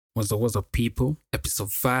What's up, people?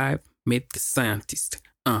 Episode 5, Meet the Scientist.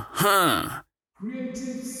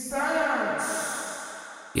 Creative science.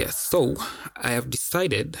 Yes, so I have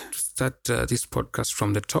decided to start this podcast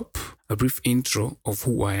from the top, a brief intro of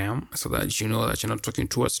who I am, so that you know that you're not talking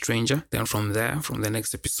to a stranger. Then from there, from the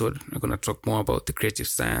next episode, I'm going to talk more about the creative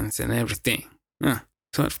science and everything.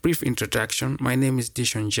 So a brief introduction. My name is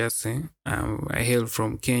Dishon Jesse. I hail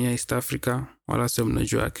from Kenya, East Africa. Wala sio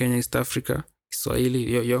mnajua Kenya, East Africa.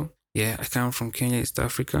 Kiswahili, yo. Yeah, I come from Kenya, East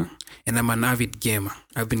Africa, and I'm an avid gamer.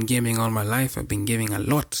 I've been gaming all my life. I've been gaming a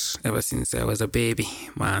lot ever since I was a baby.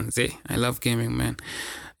 Man, I love gaming, man.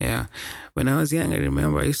 Yeah. When I was young, I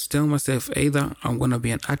remember I used to tell myself either I'm going to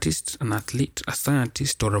be an artist, an athlete, a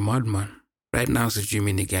scientist, or a madman. Right now, it's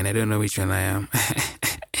Jimmy again. I don't know which one I am.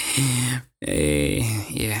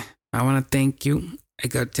 Yeah. I want to thank you. I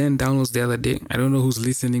got 10 downloads the other day. I don't know who's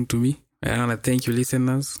listening to me. I want to thank you,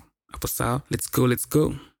 listeners. Let's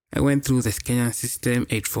go. I went through the Kenyan system,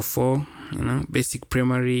 844, basic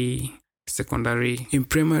primary, secondary. In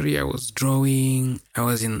primary, I was drawing. I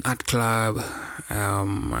was in art club.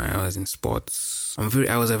 I was in sports.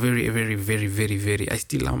 I was a very, very, very, very, very, I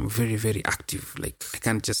still am very, very active. Like,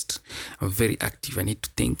 I'm very active. I need to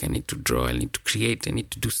think. I need to draw. I need to create. I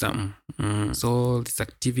need to do something. So all these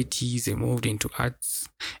activities, I moved into arts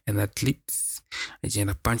and athletes. I joined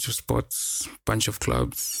a bunch of sports, bunch of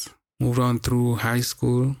clubs. Moved on through high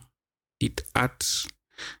school, did art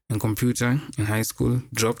and computer in high school,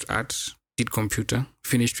 dropped art, did computer,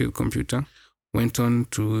 finished with computer, went on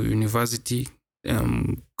to university,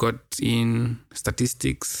 got in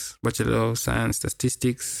statistics, Bachelor of Science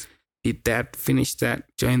Statistics, did that, finished that,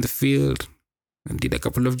 joined the field, and did a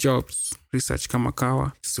couple of jobs, research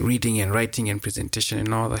kamakawa, so reading and writing and presentation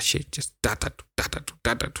and all that shit, just data,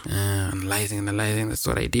 analyzing, that's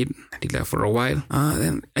what I did. I did that for a while.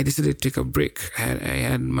 Then I decided to take a break. I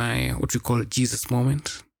had my, what we call Jesus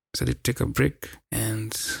moment. I decided to take a break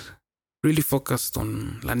and really focused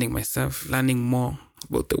on learning myself, learning more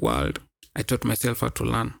about the world. I taught myself how to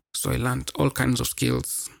learn. So I learned all kinds of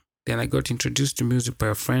skills. Then I got introduced to music by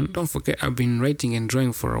a friend. Don't forget, I've been writing and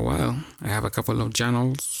drawing for a while. I have a couple of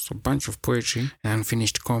journals, a bunch of poetry, and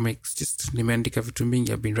unfinished comics. Just nimeandika vitu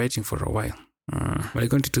mingi. I've been writing for a while. When I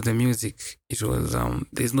got into the music, it was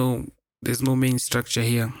there's no main structure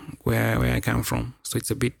here where I come from, so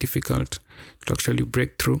it's a bit difficult to actually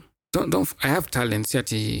break through. Don't I have talents?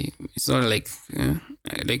 It's not like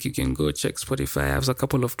like you can go check Spotify. I have a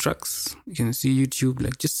couple of tracks. You can see YouTube.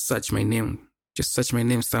 Like just search my name. Just search my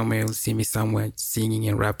name somewhere. You'll see me somewhere singing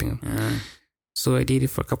and rapping. So I did it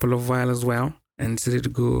for a couple of while as well, and decided to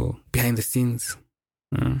go behind the scenes.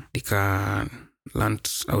 Learned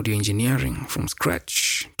audio engineering from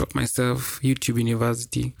scratch. Taught myself YouTube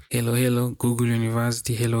University. Hello. Google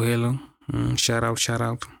University. Hello. Shout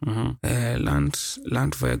out.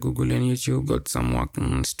 Learned via Google and YouTube. Got some work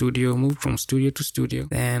in studio. Moved from studio to studio.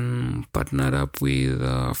 Then partnered up with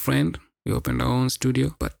a friend. We opened our own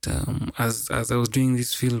studio. But as I was doing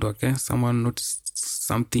this field work, someone noticed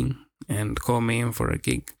something and called me in for a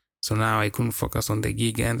gig. So now I couldn't focus on the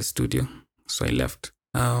gig and the studio. So I left.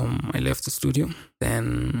 I left the studio,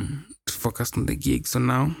 then focused on the gig. So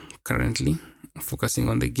now, currently, focusing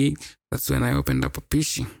on the gig. That's when I opened up a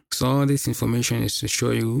PC. So all this information is to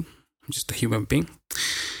show you I'm just a human being.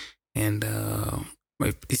 And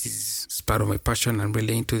this is part of my passion. I'm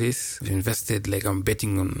really into this. I've invested, I'm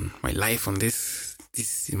betting on my life on this.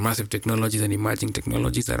 These massive technologies and emerging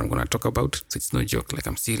technologies that I'm going to talk about. So it's no joke.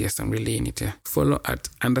 I'm serious. I'm really in it. Follow at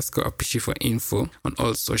 _Apishi for info on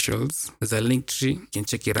all socials. There's a link tree. You can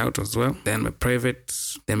check it out as well. Then my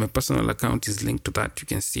personal account is linked to that. You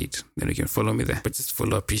can see it. Then you can follow me there. But just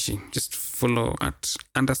follow Apishi. Just follow at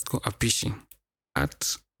 _Apishi.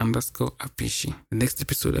 At _Apishi. The next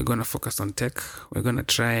episode, we're going to focus on tech. We're going to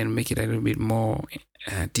try and make it a little bit more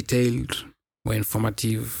detailed, more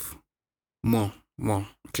informative, more.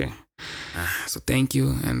 Okay. So thank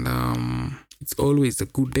you, and it's always a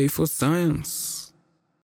good day for science.